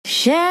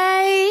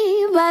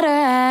Shea butter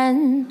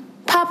and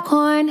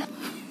popcorn.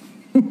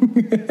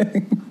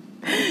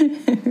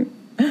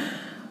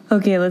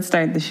 Okay, let's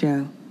start the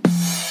show.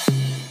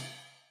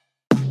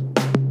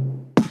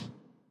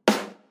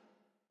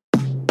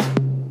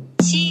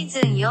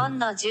 Season 4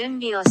の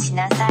準備をし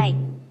なさい.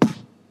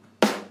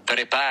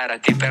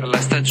 Preparati per la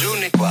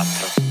stagione 4.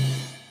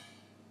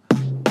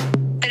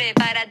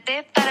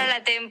 Prepárate para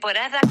la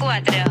temporada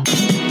 4.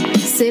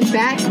 Sit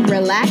back,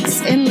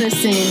 relax, and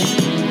listen.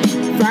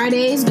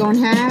 Fridays gonna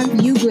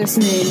have you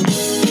glistening.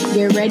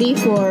 Get ready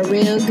for a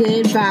real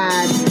good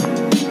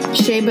vibe.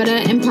 Shea butter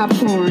and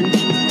popcorn.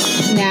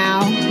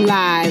 Now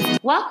live.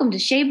 Welcome to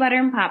Shea Butter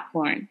and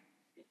Popcorn.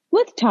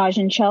 With Taj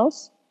and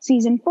Chels,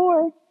 Season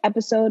 4,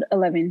 Episode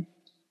 11.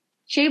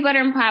 Shea Butter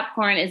and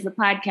Popcorn is the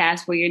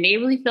podcast where your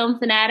neighborly film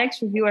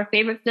fanatics review our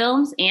favorite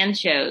films and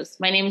shows.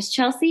 My name is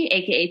Chelsea,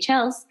 aka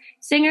Chels,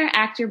 singer,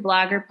 actor,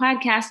 blogger,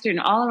 podcaster, and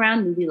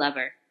all-around movie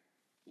lover.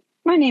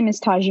 My name is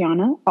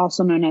Tajana,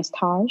 also known as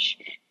Taj,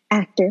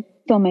 actor,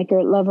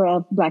 filmmaker, lover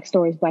of Black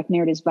stories, Black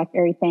narratives, Black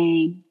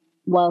everything.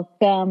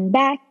 Welcome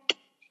back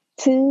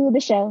to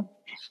the show.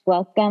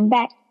 Welcome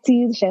back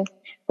to the show.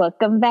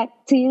 Welcome back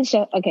to the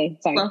show. Okay,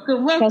 sorry.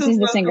 Welcome, Chelsea's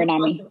the singer,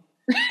 not me.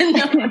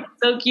 No,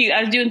 so cute.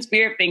 I was doing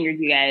spirit fingers,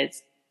 you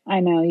guys.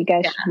 I know, you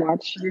guys should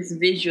watch. Just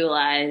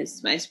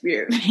visualize my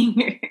spirit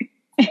finger.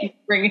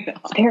 Bring it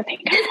on. Spirit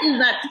fingers. This is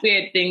not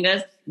spirit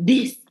fingers.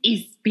 This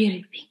is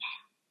spirit fingers.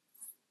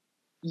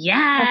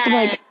 Yeah. Have to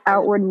like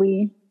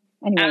outwardly.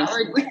 Anyways,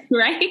 Outwardly,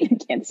 right? you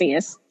can't see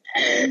us.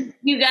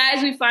 You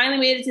guys, we finally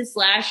made it to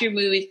slasher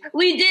movies.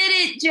 We did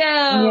it,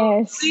 Joe.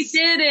 Yes. We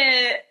did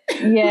it.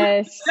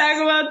 Yes.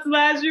 Talk about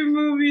slasher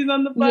movies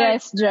on the podcast.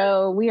 Yes,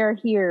 Joe. We are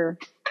here,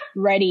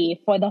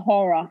 ready for the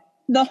horror.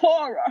 The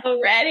horror.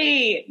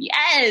 Ready.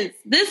 Yes.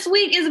 This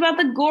week is about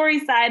the gory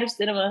side of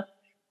cinema.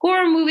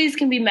 Horror movies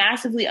can be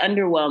massively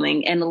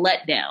underwhelming and a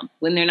letdown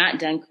when they're not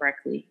done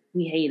correctly.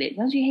 We hate it.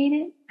 Don't you hate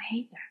it? I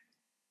hate that.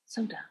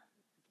 So dumb.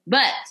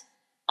 But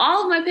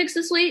all of my picks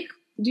this week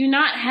do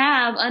not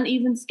have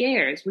uneven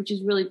scares, which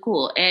is really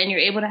cool. And you're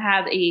able to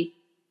have a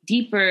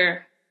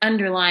deeper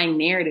underlying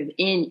narrative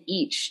in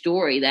each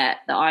story that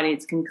the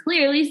audience can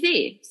clearly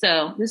see.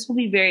 So this will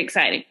be very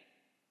exciting.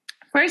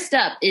 First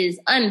up is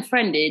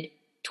Unfriended,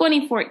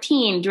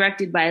 2014,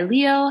 directed by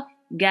Leo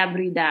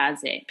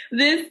Gabridadze.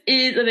 This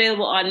is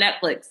available on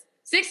Netflix.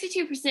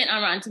 62%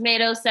 on Rotten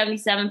Tomatoes,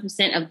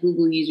 77% of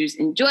Google users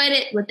enjoyed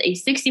it, with a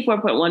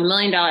 $64.1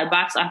 million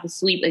box office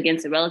sweep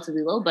against a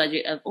relatively low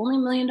budget of only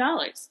 $1 million.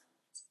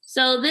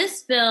 So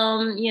this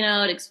film,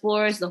 it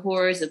explores the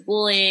horrors of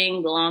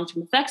bullying. The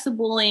long-term effects of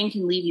bullying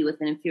can leave you with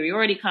an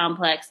inferiority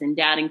complex and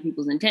doubting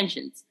people's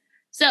intentions.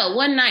 So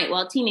one night,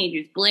 while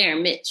teenagers Blair,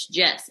 Mitch,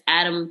 Jess,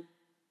 Adam,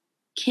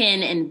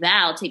 Ken, and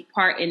Val take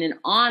part in an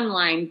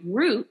online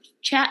group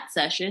chat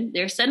session,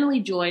 they're suddenly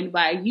joined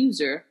by a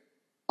user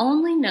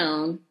only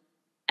known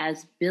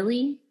as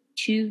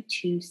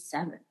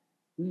Billy227.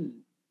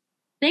 Thinking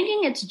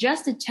it's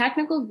just a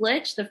technical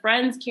glitch, the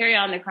friends carry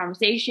on their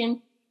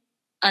conversation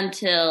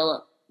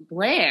until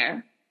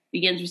Blair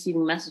begins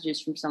receiving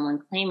messages from someone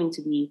claiming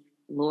to be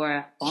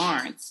Laura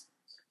Barnes.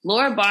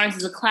 Laura Barnes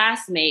is a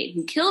classmate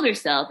who killed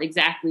herself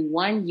exactly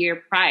 1 year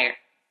prior.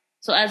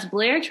 So as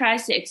Blair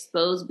tries to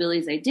expose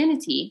Billy's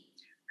identity,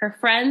 her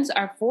friends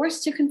are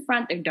forced to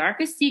confront their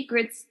darkest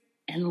secrets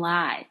and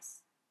lies.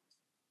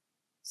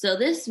 So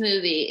this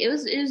movie, it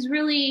was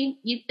really,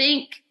 you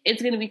think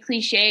it's going to be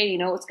cliche, you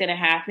know what's going to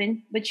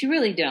happen, but you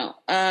really don't.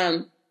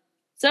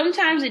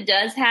 Sometimes it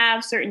does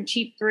have certain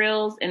cheap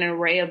thrills, an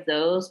array of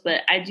those,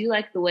 but I do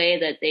like the way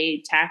that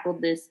they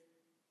tackled this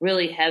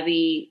really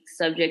heavy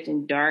subject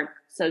and dark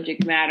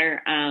subject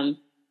matter.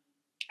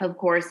 Of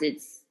course,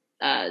 it's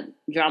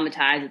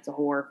dramatized. It's a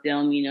horror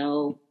film,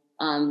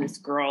 this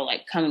girl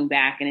like coming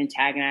back and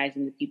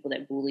antagonizing the people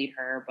that bullied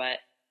her. But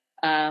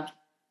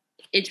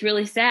it's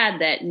really sad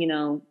that,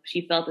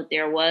 she felt that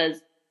there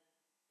was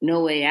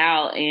no way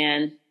out.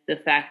 And the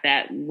fact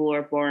that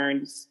Laura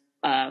Barnes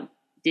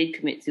did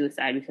commit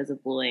suicide because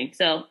of bullying.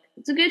 So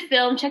it's a good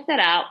film. Check that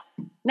out.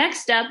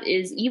 Next up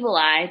is Evil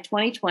Eye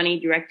 2020,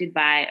 directed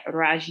by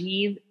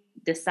Rajiv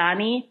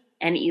Dasani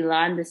and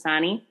Ilan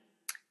Dasani,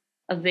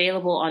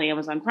 available on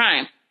Amazon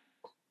Prime.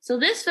 So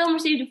this film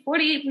received a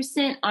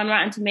 48% on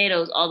Rotten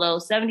Tomatoes, although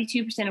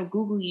 72% of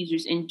Google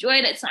users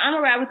enjoyed it. So I'm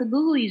going to ride with the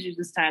Google users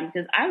this time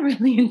because I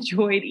really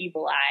enjoyed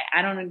Evil Eye.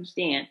 I don't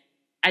understand.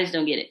 I just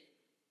don't get it.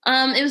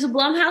 It was a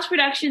Blumhouse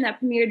production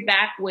that premiered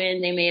back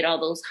when they made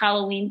all those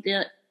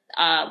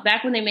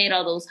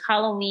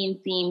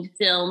Halloween-themed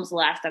films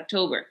last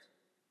October.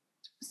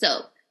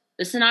 So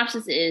the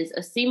synopsis is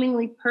a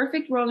seemingly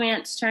perfect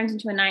romance turns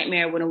into a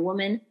nightmare when a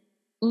woman,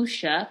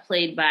 Usha,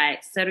 played by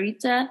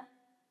Sarita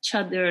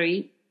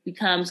Chaudhary,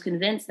 becomes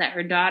convinced that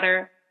her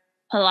daughter,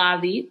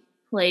 Pallavi,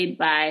 played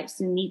by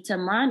Sunita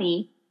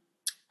Mani,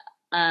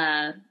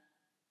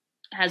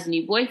 has a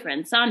new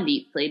boyfriend,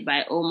 Sandeep, played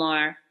by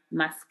Omar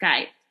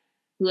Maskait,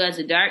 who has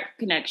a dark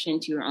connection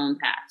to her own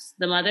past.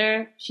 The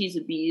mother, she's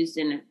abused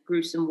in a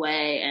gruesome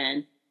way,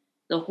 and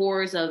the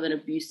horrors of an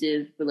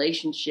abusive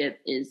relationship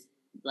is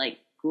like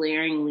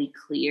glaringly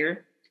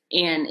clear,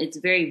 and it's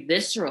very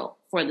visceral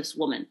for this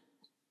woman.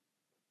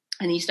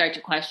 And you start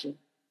to question,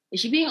 is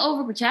she being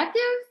overprotective,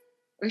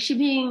 or is she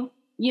being,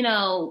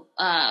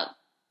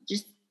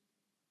 just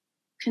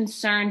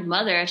concerned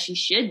mother as she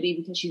should be,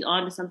 because she's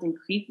on to something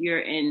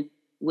creepier and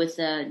with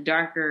a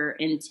darker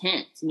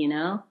intent,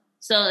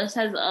 So this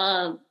has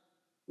a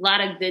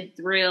lot of good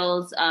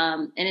thrills,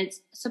 and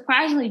it's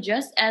surprisingly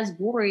just as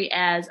gory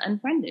as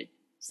Unfriended.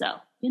 So,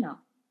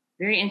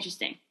 very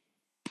interesting.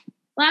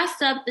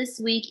 Last up this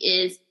week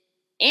is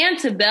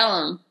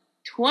Antebellum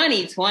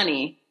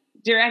 2020,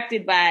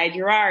 directed by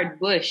Gerard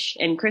Bush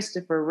and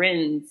Christopher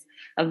Renz,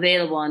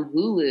 available on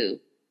Hulu.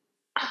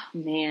 Oh,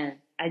 man,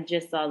 I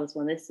just saw this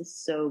one. This is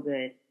so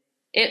good.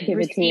 It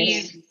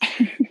received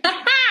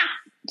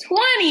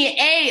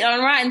 28 on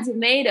Rotten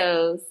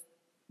Tomatoes.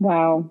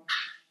 Wow.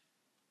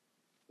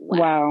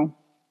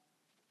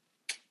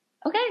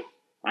 Okay,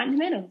 Rotten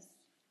Tomatoes.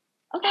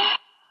 Okay.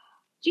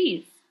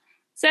 Jeez.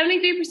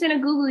 73%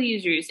 of Google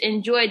users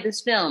enjoyed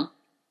this film.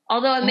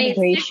 Although it made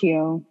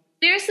ratio.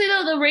 Seriously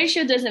though, the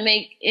ratio doesn't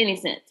make any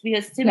sense,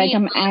 because to me,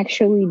 I'm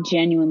actually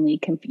genuinely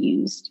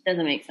confused.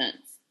 Doesn't make sense.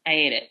 I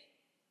hate it.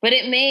 But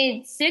it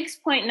made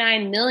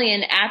 $6.9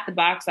 million at the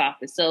box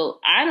office. So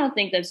I don't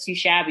think that's too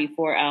shabby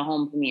for a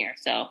home premiere.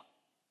 So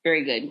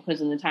very good,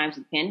 because in the times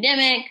of the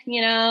pandemic,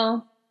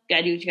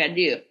 gotta do what you gotta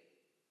do.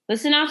 The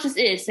synopsis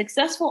is: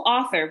 successful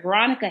author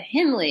Veronica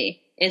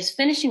Henley is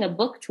finishing a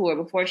book tour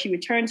before she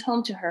returns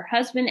home to her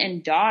husband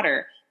and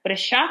daughter. But a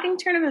shocking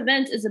turn of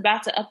events is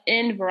about to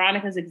upend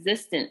Veronica's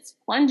existence,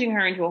 plunging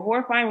her into a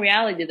horrifying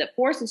reality that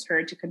forces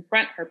her to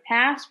confront her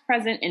past,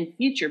 present, and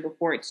future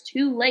before it's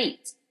too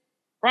late.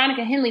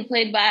 Veronica Henley,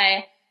 played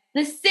by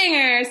the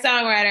singer,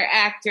 songwriter,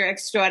 actor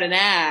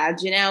extraordinaire,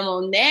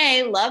 Janelle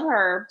Monáe. Love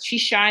her. She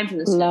shines in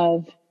this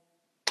film.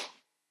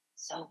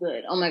 So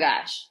good. Oh my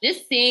gosh.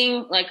 Just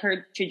seeing like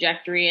her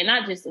trajectory, and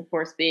not just, of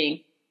course,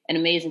 being an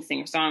amazing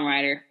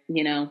singer-songwriter,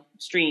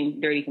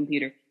 stream Dirty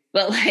Computer,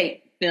 but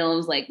like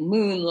films like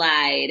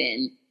Moonlight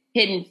and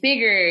Hidden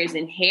Figures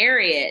and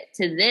Harriet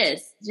to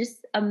this.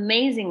 Just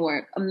amazing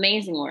work.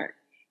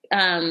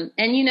 And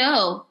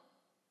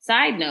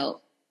side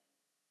note,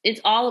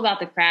 it's all about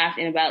the craft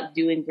and about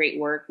doing great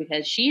work,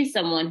 because she's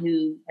someone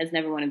who has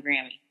never won a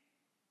Grammy.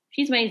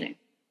 She's amazing.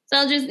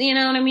 So just, you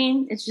know what I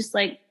mean? It's just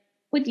like,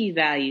 what do you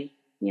value?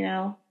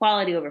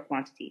 Quality over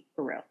quantity,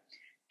 for real.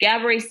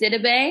 Gabourey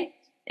Sidibe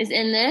is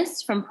in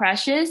this, from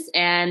Precious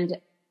and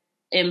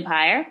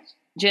Empire.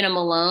 Jenna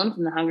Malone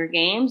from The Hunger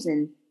Games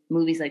and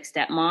movies like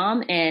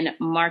Stepmom, and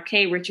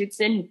Marquez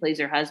Richardson, who plays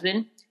her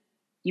husband.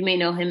 You may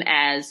know him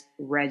as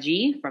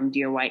Reggie from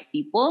Dear White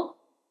People,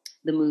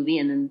 the movie,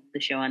 and then the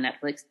show on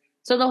Netflix.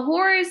 So the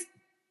horrors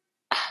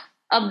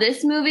of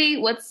this movie,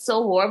 what's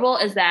so horrible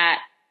is that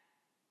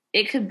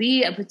it could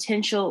be a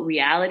potential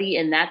reality,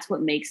 and that's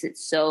what makes it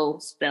so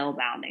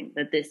spellbinding,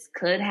 that this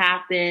could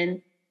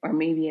happen, or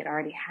maybe it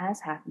already has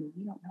happened.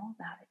 We don't know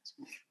about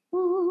it.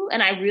 Ooh.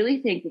 And I really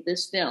think that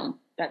this film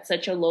got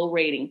such a low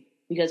rating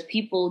because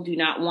people do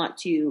not want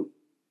to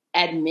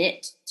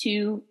admit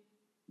to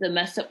the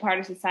messed up part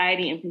of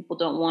society, and people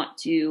don't want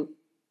to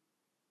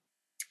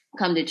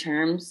come to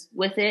terms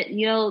with it.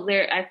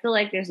 I feel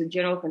like there's a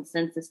general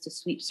consensus to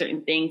sweep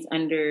certain things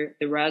under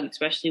the rug,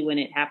 especially when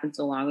it happened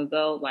so long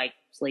ago, like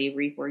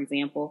slavery, for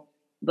example.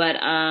 But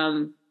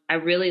I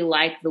really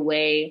like the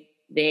way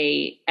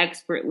they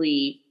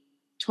expertly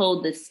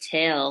told this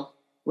tale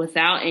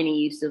without any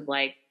use of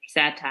like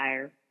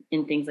satire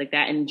and things like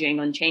that. And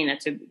Django Unchained,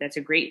 that's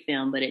a great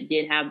film, but it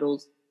did have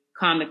those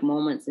comic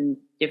moments and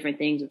different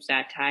things of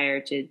satire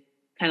to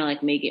kind of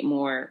like make it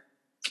more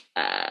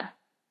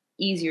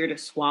easier to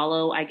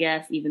swallow, I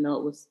guess, even though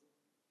it was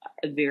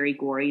very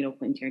gory.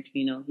 Quentin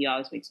Tarantino, he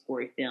always makes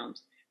gory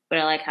films. But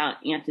I like how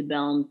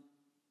Antebellum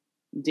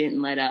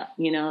didn't let up.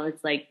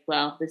 It's like,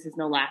 well, this is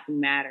no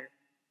laughing matter.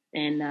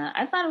 And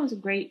I thought it was a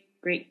great,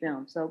 great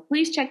film. So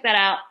please check that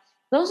out.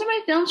 Those are my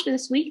films for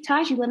this week.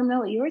 Taj, you let them know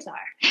what yours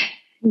are.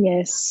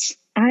 Yes.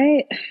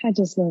 I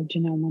just love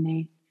Janelle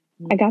Monáe.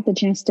 I got the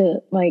chance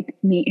to like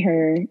meet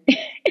her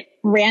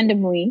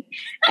randomly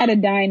at a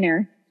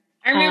diner.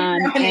 I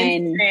remember on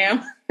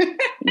Instagram.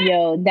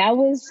 Yo, that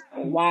was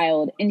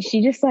wild. And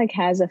she just like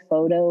has a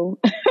photo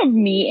of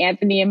me,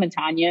 Anthony, and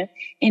Matanya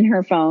in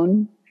her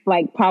phone,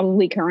 like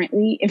probably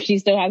currently, if she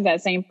still has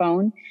that same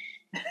phone.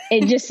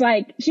 It just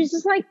like, she's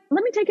just like,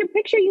 let me take a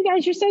picture. You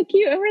guys, you're so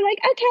cute. And we're like,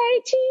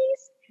 okay,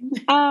 cheese.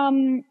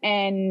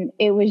 And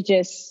it was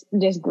just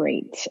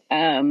great.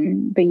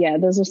 But yeah,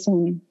 those are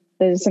some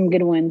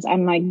good ones.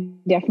 I'm like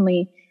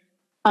definitely,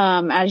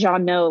 as y'all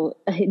know,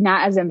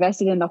 not as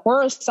invested in the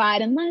horror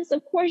side, unless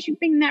of course you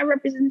bring that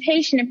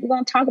representation. If we're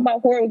going to talk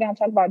about horror, we're going to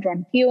talk about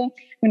Jordan Peele.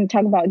 We're going to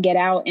talk about Get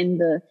Out and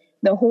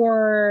the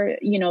horror,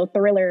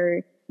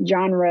 thriller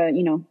genre.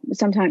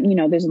 Sometimes,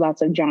 there's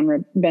lots of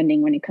genre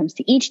bending when it comes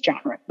to each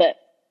genre, but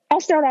I'll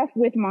start off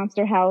with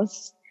Monster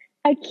House,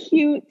 a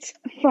cute,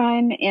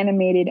 fun,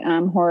 animated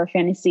horror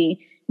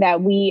fantasy that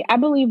I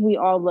believe we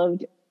all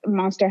loved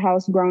Monster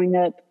House growing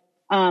up.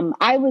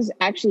 I was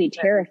actually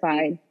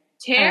terrified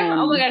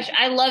Oh my gosh,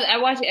 I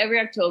watch it every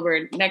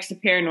October next to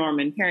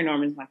Paranorman.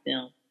 Paranorman's my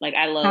film. Like,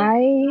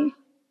 I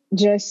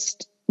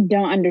just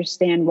don't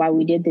understand why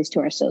we did this to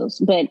ourselves.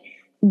 But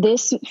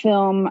this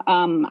film,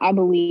 I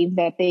believe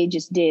that they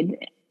just did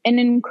an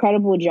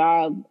incredible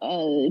job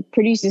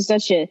producing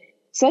such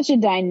a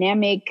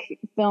dynamic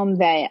film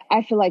that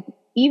I feel like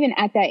even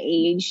at that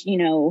age, you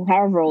know,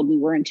 however old we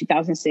were in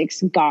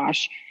 2006,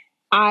 gosh,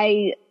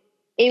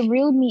 it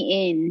reeled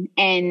me in,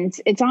 and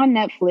it's on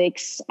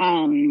Netflix.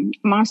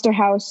 Monster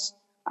House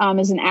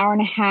is an hour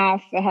and a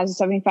half. It has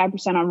a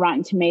 75% on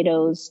Rotten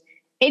Tomatoes,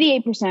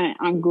 88%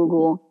 on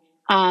Google.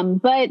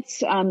 But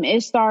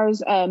it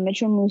stars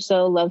Mitchell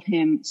Musso, love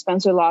him,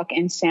 Spencer Locke,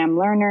 and Sam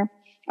Lerner.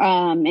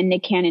 And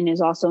Nick Cannon is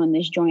also in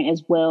this joint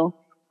as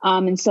well.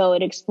 And so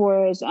it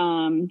explores,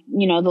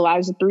 the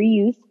lives of three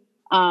youth.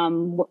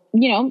 No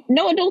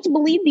adults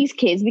believe these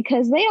kids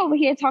because they over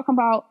here talking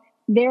about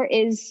there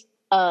is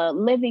a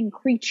living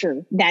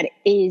creature that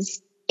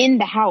is in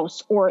the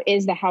house or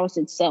is the house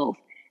itself.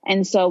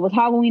 And so with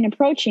Halloween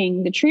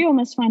approaching, the trio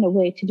must find a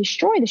way to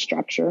destroy the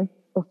structure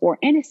before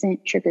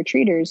innocent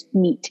trick-or-treaters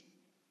meet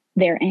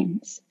their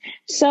ends.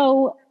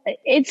 So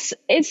it's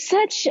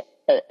such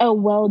a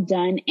well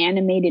done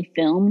animated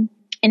film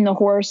in the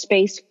horror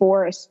space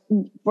for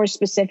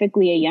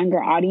specifically a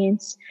younger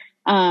audience.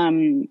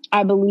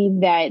 I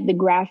believe that the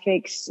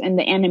graphics and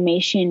the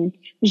animation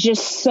is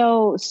just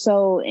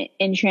so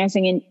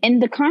entrancing,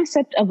 and the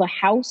concept of a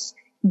house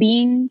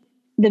being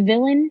the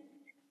villain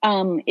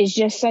is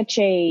just such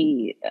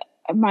a,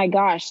 my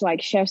gosh,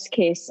 like chef's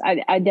kiss.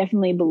 I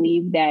definitely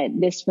believe that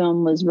this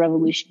film was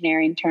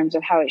revolutionary in terms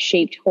of how it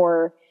shaped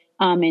horror,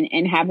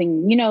 and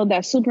having,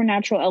 that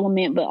supernatural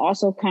element, but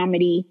also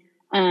comedy,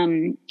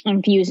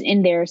 infused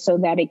in there so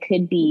that it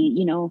could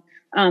be,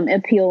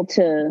 appeal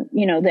to,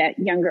 that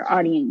younger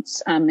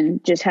audience,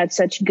 and just had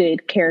such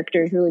good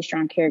characters, really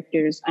strong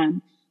characters.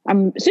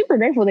 I'm super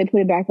grateful they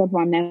put it back up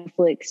on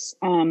Netflix,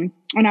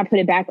 or not put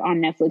it back on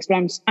Netflix, but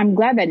I'm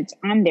glad that it's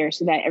on there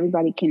so that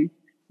everybody can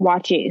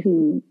watch it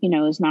who,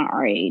 is not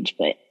our age.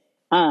 But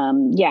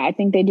I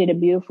think they did a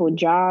beautiful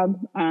job.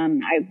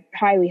 I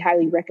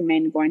highly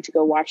recommend going to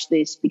go watch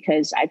this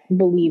because I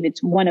believe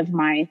it's one of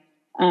my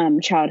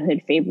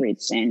childhood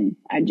favorites, and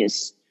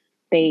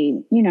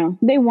they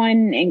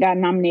won and got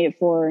nominated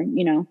for,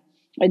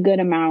 a good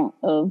amount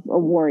of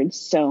awards.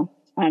 So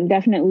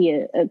definitely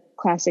a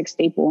classic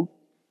staple.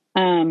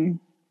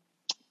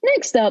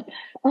 Next up,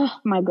 oh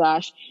my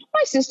gosh,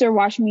 my sister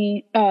forced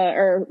me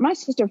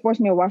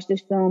to watch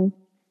this film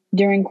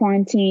during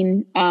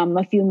quarantine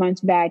a few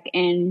months back,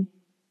 and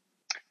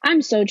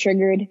I'm so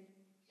triggered.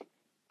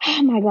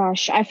 Oh my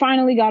gosh, I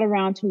finally got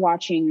around to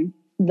watching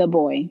The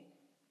Boy.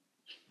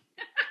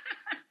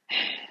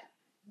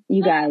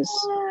 You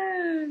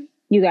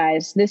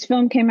guys, this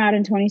film came out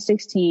in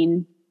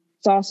 2016.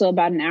 It's also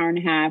about an hour and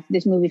a half.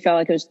 This movie felt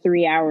like it was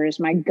 3 hours.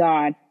 My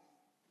God.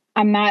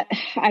 I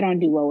don't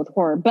do well with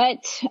horror,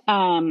 but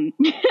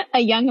a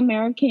young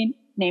American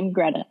named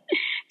Greta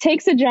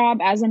takes a job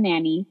as a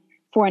nanny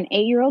for an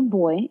 8-year-old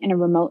boy in a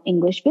remote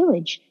English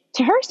village.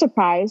 To her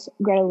surprise,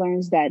 Greta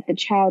learns that the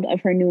child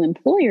of her new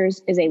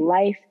employers is a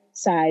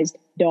life-sized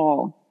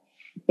doll.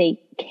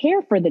 They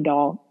care for the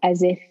doll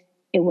as if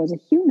it was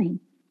a human,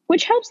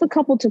 which helps the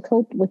couple to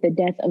cope with the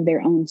death of their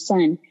own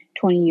son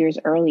 20 years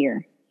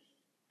earlier.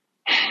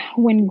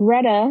 When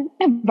Greta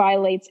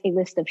violates a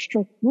list of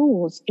strict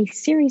rules, a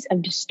series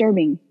of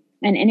disturbing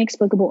and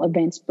inexplicable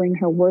events bring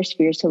her worst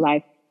fears to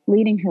life,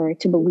 leading her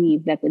to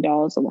believe that the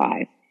doll is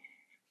alive.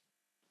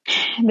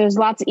 There's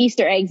lots of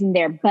Easter eggs in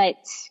there, but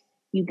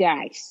you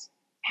guys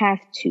have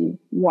to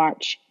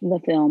watch the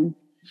film.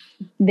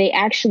 The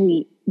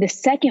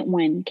second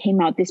one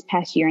came out this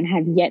past year and I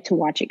have yet to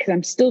watch it because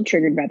I'm still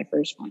triggered by the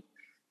first one.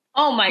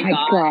 Oh my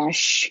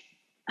gosh.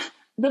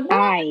 It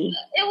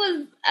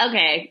was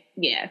okay.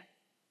 Yeah.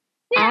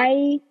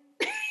 I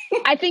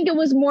think it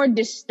was more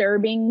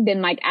disturbing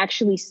than like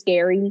actually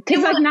scary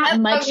because like not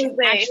much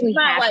actually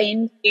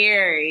happened. Like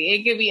scary.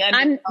 It could be.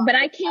 But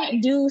I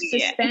can't do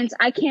suspense.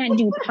 Yeah. I can't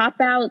do pop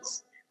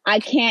outs. I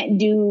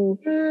can't.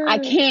 I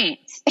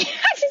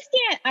just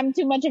can't. I'm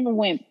too much of a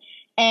wimp.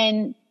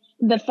 And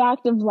the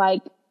fact of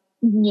like,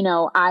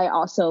 I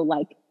also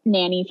like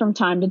nanny from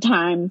time to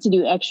time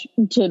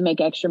to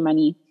make extra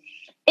money.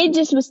 It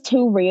just was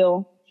too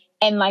real.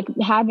 And like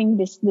having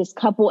this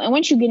couple, and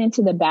once you get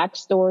into the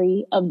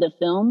backstory of the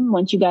film,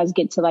 once you guys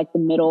get to like the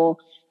middle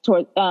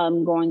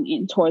going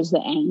in towards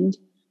the end,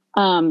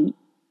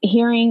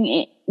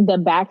 hearing the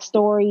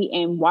backstory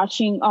and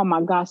watching, oh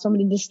my gosh, so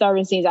many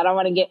disturbing scenes. I don't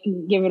want to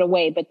give it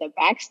away, but the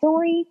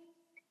backstory,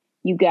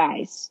 you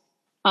guys,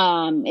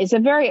 it's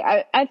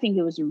I think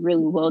it was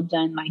really well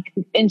done. Like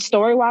in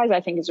story wise,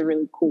 I think it's a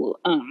really cool,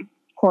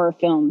 horror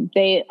film.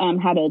 They,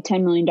 had a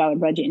 $10 million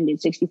budget and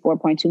did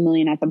 $64.2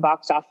 million at the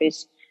box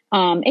office. It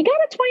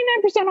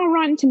got a 29% on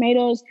Rotten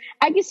Tomatoes.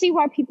 I can see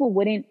why people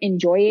wouldn't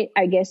enjoy it.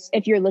 I guess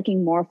if you're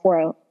looking more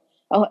for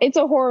it's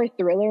a horror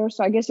thriller.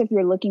 So I guess if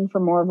you're looking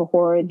for more of a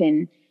horror,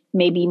 then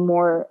maybe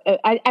more,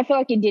 I feel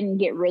like it didn't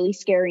get really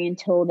scary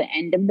until the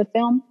end of the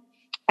film.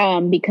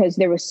 because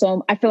there was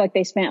I feel like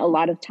they spent a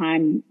lot of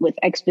time with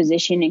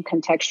exposition and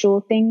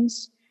contextual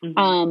things.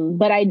 Mhm.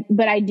 But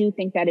I do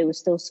think that it was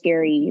still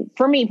scary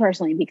for me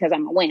personally because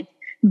I'm a wimp.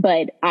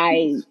 But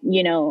I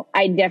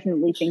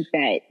definitely think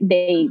that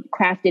they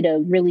crafted a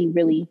really,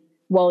 really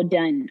well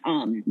done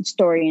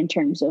story in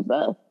terms of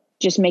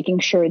just making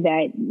sure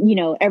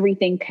that,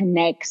 everything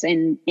connects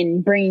and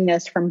bringing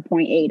us from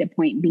point A to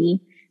point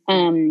B.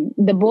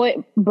 The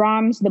boy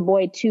Brahms, the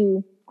boy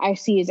 2, I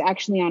see is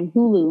actually on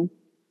Hulu.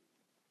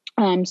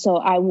 So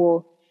I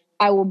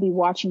will be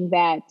watching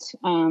that.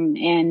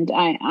 And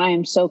I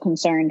am so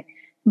concerned,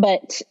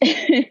 but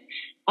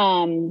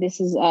this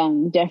is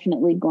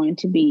definitely going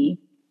to be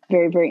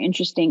very, very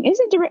interesting. Is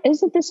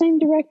it the same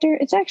director?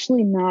 It's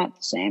actually not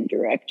the same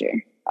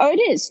director. Oh,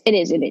 it is.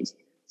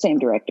 Same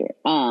director.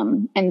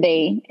 And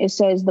it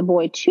says The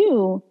Boy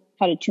 2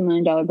 had a $2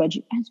 million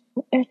budget,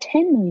 a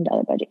 $10 million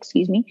budget,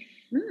 excuse me.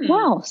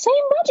 Wow. Same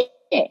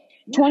budget.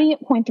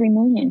 28.3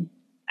 million.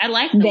 I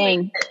like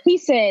Dang. He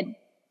said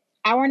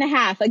hour and a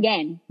half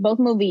again, both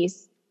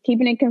movies,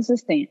 keeping it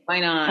consistent.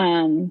 Why not?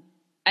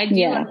 I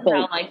do like but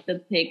how like the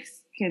picks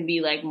can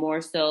be like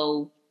more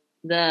so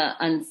the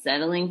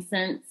unsettling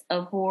sense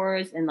of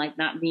horrors and like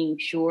not being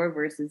sure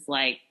versus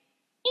like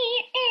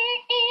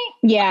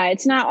yeah,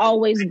 it's not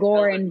always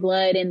gore and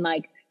blood and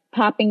like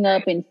popping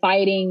up and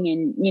fighting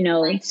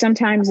and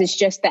sometimes it's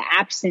just the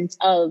absence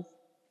of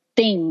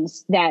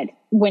things that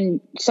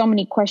when so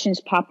many questions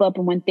pop up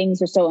and when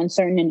things are so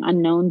uncertain and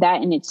unknown,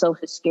 that in itself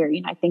is scary.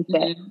 And I think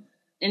that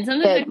and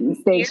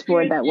sometimes they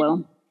explored that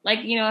well. Like,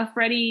 a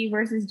Freddy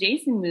versus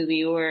Jason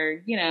movie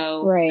or,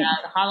 right.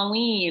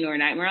 Halloween or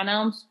Nightmare on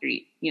Elm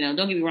Street. Don't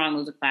get me wrong,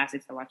 those are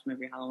classics. I watch them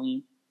every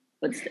Halloween.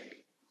 But still.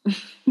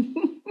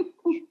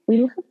 We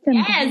love them.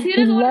 Yes, who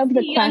doesn't want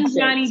to see young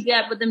Johnny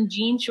Depp with them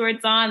jean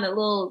shorts on, the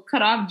little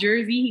cut-off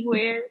jersey he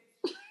wears?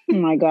 Oh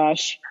my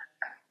gosh.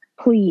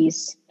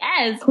 Please.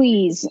 Yes.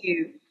 Please.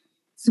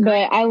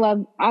 But I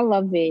love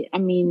it. I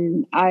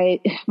mean,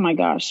 my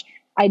gosh.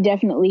 I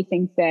definitely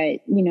think that,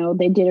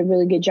 they did a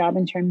really good job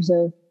in terms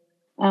of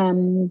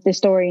the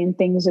story and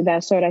things of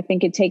that sort. I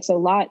think it takes a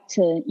lot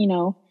to,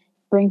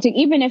 bring to,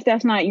 even if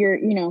that's not your,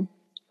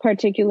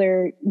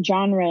 particular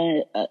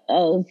genre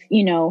of,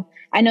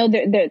 I know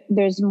that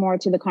there's more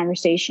to the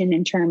conversation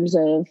in terms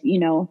of,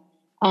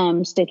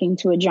 sticking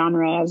to a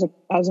genre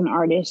as an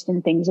artist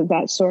and things of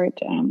that sort.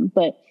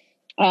 But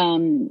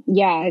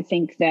I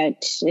think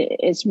that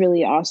it's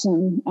really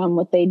awesome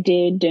what they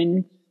did.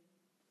 And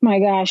my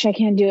gosh, I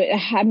can't do it.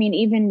 I mean,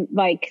 even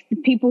like the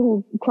people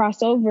who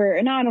cross over,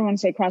 and I don't want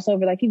to say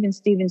crossover, like even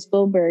Steven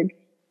Spielberg,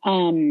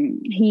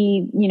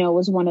 he,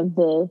 was one of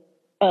the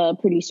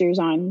producers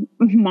on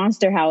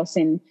Monster House.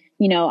 And,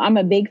 I'm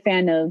a big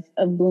fan of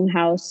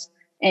Blumhouse,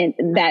 and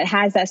that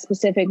has that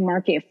specific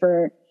market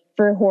for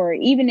horror.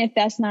 Even if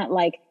that's not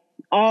like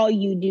all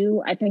you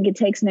do, I think it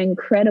takes an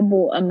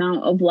incredible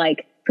amount of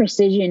like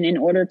precision in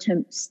order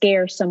to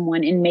scare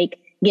someone and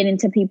get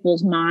into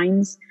people's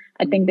minds.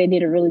 I think they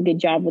did a really good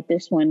job with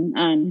this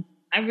one.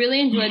 I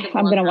really enjoyed the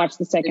I'm going to watch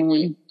the second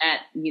one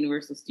at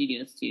Universal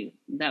Studios too.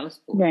 That was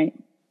cool. Right.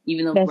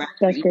 Even though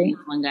that's great.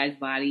 One guy's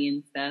body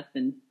and stuff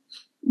and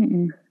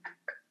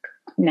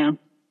no.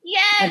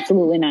 Yes.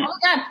 Absolutely not. Oh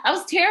my God. I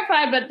was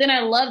terrified, but then I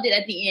loved it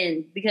at the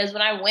end because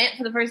when I went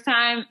for the first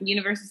time,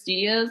 Universal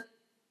Studios,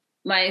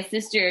 my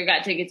sister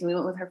got tickets and we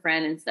went with her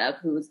friend and stuff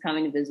who was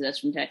coming to visit us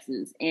from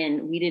Texas.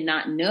 And we did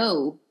not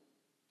know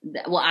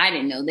that, well, I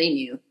didn't know, they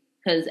knew.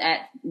 Because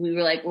we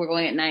were like, we're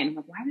going at night. I'm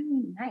like, why are we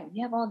going at night?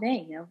 We have all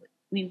day.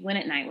 We went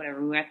at night, whatever.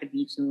 We were at the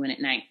beach and we went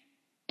at night.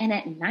 And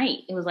at night,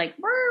 it was like,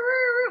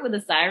 with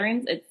the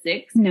sirens at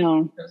 6.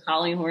 No. Those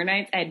Halloween Horror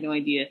Nights. I had no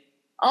idea.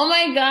 Oh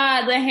my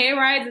God, the hay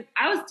rides.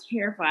 I was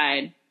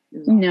terrified.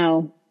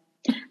 No.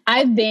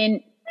 I've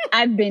been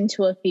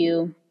to a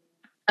few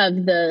of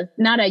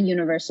not at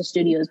Universal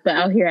Studios, but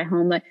out here at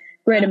home, like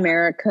Great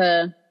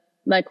America,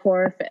 like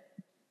horror.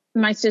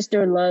 My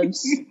sister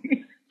loves...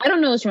 I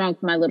don't know what's wrong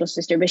with my little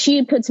sister, but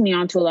she puts me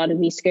onto a lot of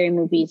these scary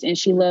movies, and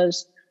she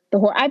loves the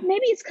horror.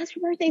 Maybe it's because her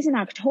birthday's in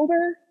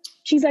October.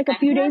 She's like a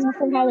few days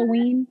before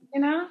Halloween,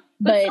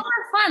 But so much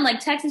fun,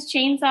 like Texas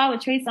Chainsaw with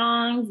Trey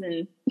Songz,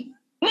 and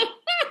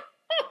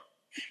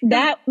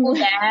that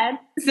bad.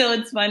 So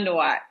it's fun to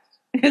watch.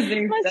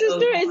 My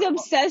sister is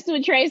obsessed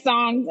with Trey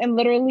Songz and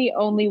literally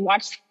only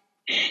watched.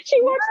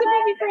 She watched the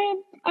movie for him.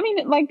 I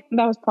mean, like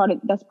that's part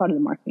of the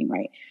marketing,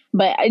 right?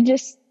 But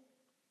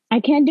I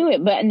can't do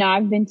it. But no,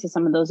 I've been to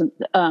some of those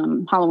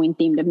Halloween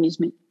themed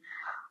amusement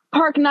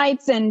park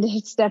nights, and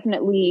it's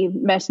definitely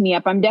messed me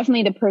up. I'm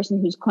definitely the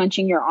person who's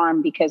clenching your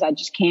arm because I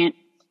just can't.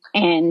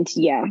 And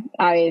yeah,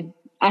 I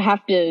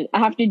have to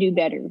do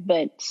better,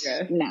 but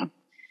no.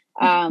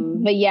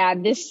 But yeah,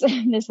 this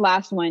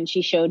last one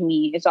she showed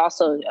me is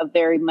also a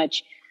very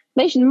much,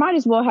 they might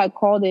as well have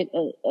called it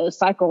a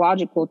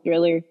psychological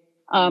thriller.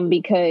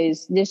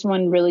 Because this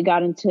one really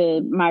got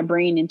into my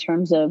brain in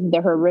terms of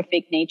the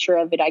horrific nature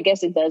of it. I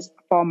guess it does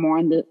fall more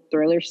on the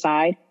thriller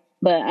side,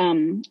 but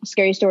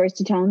Scary Stories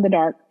to Tell in the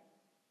Dark.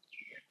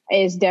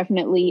 is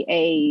definitely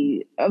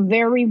a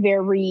very,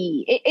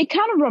 very, it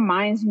kind of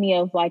reminds me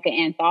of like an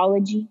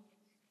anthology.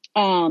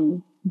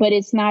 But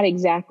it's not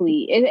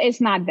exactly, it's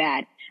not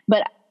that,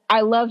 but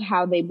I love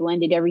how they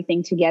blended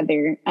everything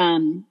together.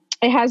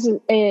 It has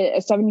a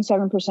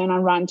 77%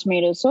 on Rotten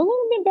Tomatoes, so a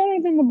little bit better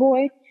than The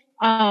Boy.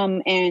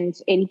 And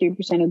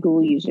 83% of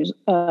Google users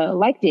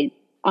liked it.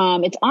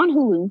 It's on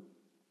Hulu,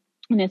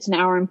 and it's an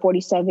hour and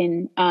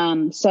 47.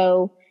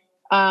 The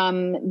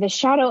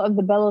shadow of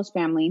the Bellows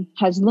family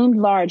has loomed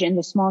large in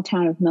the small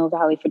town of Mill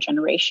Valley for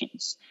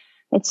generations.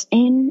 It's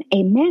in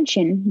a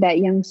mansion that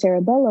young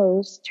Sarah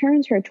Bellows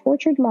turns her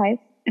tortured life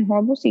and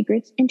horrible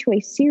secrets into a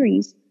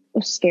series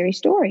of scary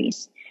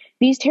stories.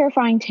 These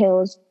terrifying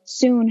tales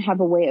soon have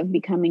a way of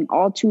becoming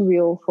all too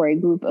real for a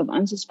group of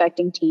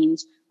unsuspecting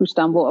teens who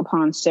stumble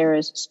upon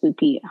Sarah's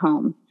spooky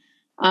home.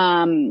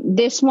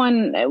 This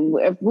one,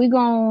 if we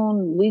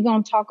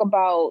gonna talk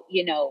about,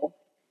 you know,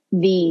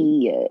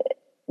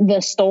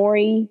 the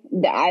story,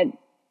 I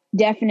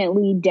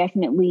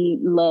definitely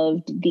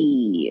loved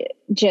the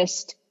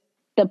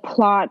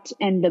plot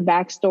and the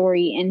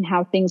backstory and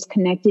how things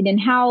connected, and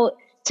how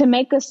to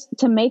make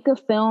a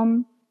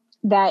film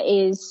that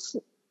is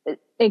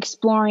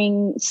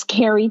exploring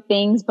scary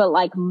things, but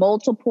like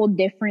multiple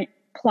different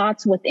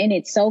plots within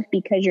itself,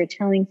 because you're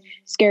telling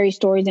scary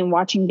stories and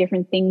watching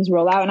different things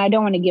roll out. And I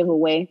don't want to give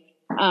away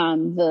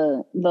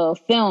the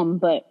film,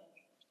 but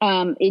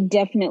it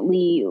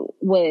definitely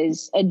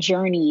was a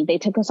journey. They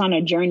took us on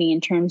a journey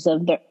in terms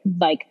of the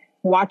like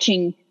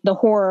watching the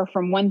horror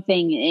from one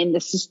thing and the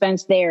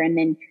suspense there, and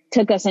then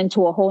took us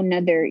into a whole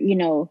nother, you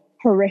know,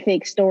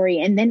 horrific story,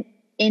 and then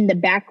in the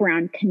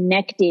background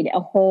connected a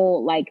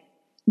whole like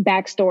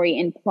backstory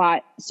and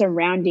plot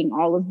surrounding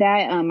all of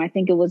that. I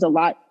think it was a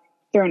lot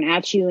thrown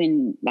at you,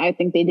 and I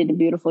think they did a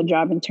beautiful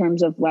job in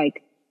terms of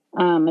like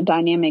a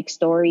dynamic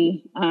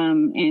story.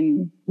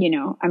 And you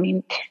know, I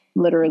mean,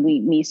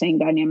 literally me saying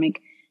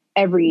dynamic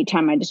every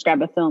time I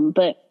describe a film,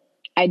 but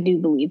I do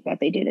believe that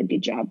they did a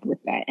good job with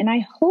that. And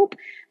I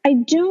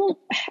think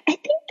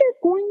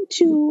they're going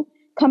to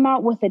come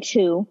out with a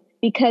 2,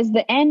 because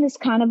the end is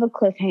kind of a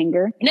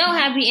cliffhanger. No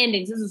happy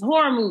endings. This is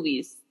horror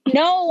movies.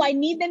 No, I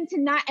need them to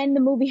not end the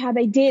movie how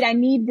they did. I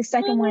need the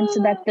second one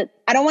so that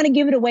I don't want to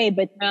give it away,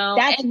 but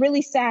that's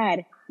really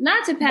sad.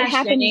 Not to pass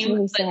shame,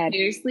 really but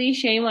seriously,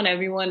 shame on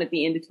everyone at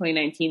the end of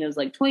 2019. It was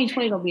like,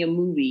 2020 gonna be a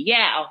movie.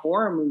 Yeah, a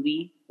horror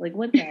movie. Like,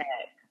 what the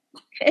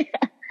heck?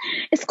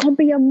 It's gonna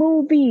be a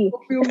movie.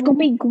 It's gonna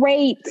be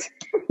great.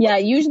 Yeah,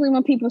 usually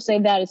when people say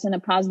that, it's in a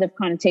positive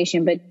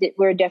connotation, but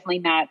we're definitely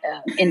not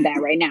in that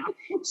right now.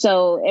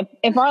 So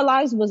if Our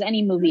Lives was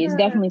any movie, it's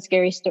definitely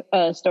scary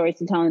stories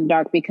to tell in the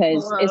dark,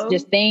 because it's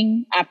just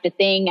thing after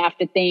thing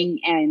after thing.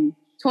 And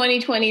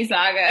 2020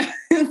 saga.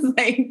 It's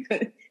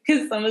like,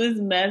 because some of this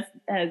mess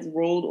has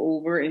rolled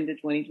over into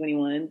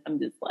 2021. I'm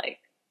just like,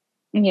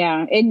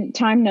 yeah,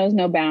 time knows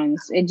no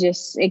bounds.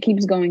 It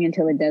keeps going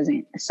until it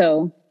doesn't.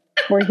 So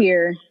we're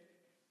here.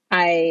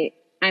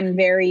 I'm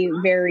very,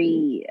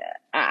 very,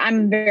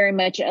 I'm very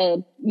much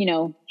a, you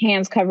know,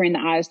 hands covering the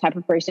eyes type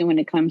of person when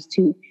it comes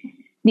to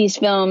these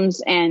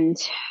films. And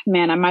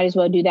man, I might as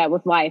well do that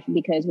with life,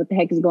 because what the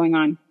heck is going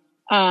on?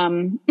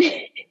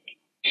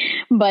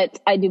 But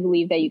I do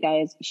believe that you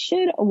guys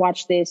should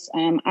watch this.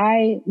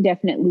 I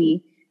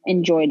definitely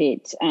enjoyed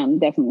it,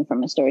 definitely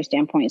from a story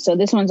standpoint. So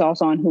this one's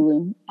also on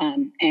Hulu.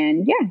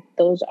 And yeah,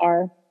 those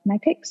are my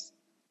picks.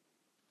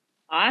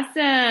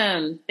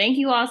 Awesome. Thank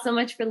you all so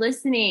much for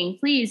listening.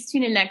 Please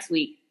tune in next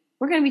week.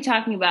 We're going to be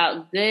talking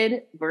about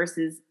good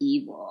versus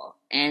evil.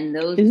 And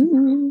those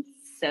are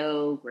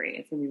so great.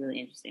 It's going to be really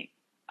interesting.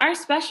 Our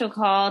special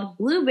called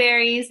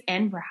Blueberries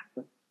and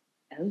Broccoli.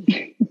 Oh,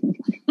 yeah.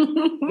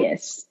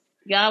 Yes.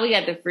 Y'all, we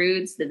got the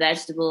fruits, the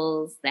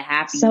vegetables, the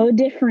happy. So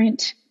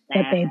different,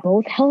 but they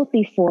both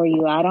healthy for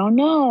you. I don't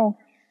know.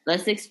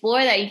 Let's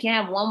explore that. You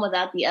can't have one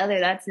without the other.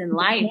 That's in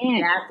life.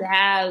 You have to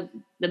have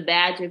the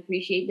bad to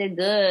appreciate the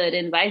good,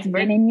 and vice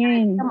versa. Yin and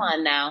yang. Come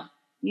on now.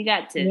 You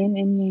got to. Yin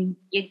and yang.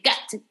 You got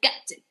to.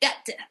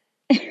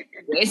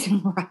 Where's the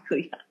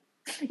broccoli?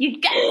 You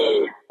got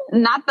to.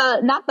 Not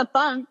the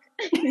funk.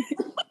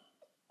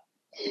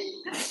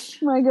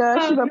 My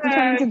gosh, she's about to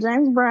turn into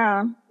James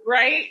Brown.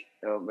 Right?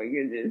 Oh my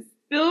goodness.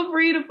 Feel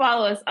free to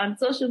follow us on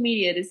social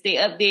media to stay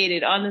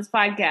updated on this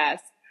podcast.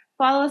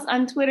 Follow us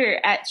on Twitter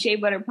at Shea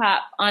Butter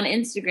Pop, on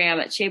Instagram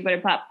at Shea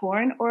Butter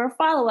Popcorn, or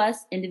follow us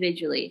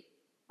individually.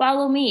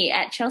 Follow me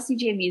at Chelsea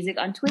J Music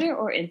on Twitter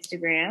or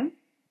Instagram.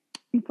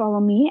 And follow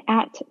me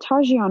at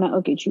Tajiana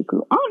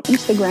Okechukwu on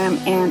Instagram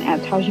and at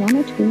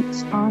Tajiana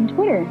Tweets on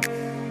Twitter.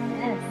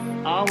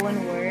 Yes, all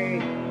one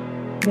word.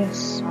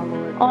 Yes,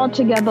 all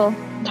together.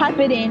 Type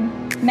it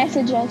in.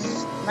 Message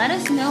us. Let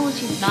us know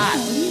what you thought.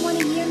 What do you want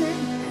to hear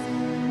next?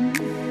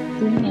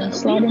 We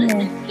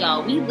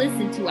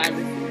listen to our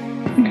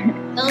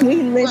listeners. We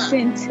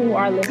listen to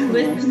our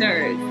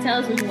listeners. Tell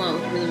us what you want,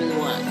 what you really, really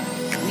want.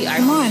 We are.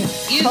 Come on,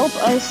 help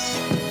us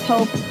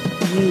help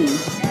you.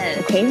 Yes.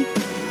 Okay.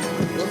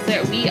 Well,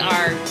 sir, we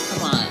are.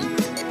 Come on,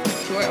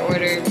 short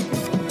order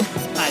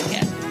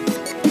podcast.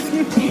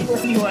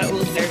 If you want,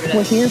 we'll serve it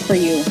We're up. here for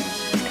you.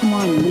 Come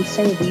on, we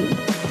serve you.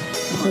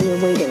 We're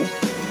your waiters.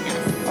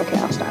 Yes. Okay,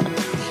 I'll stop.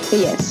 But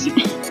yes.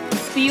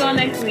 See you all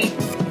next week.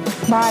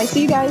 Bye.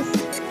 See you guys.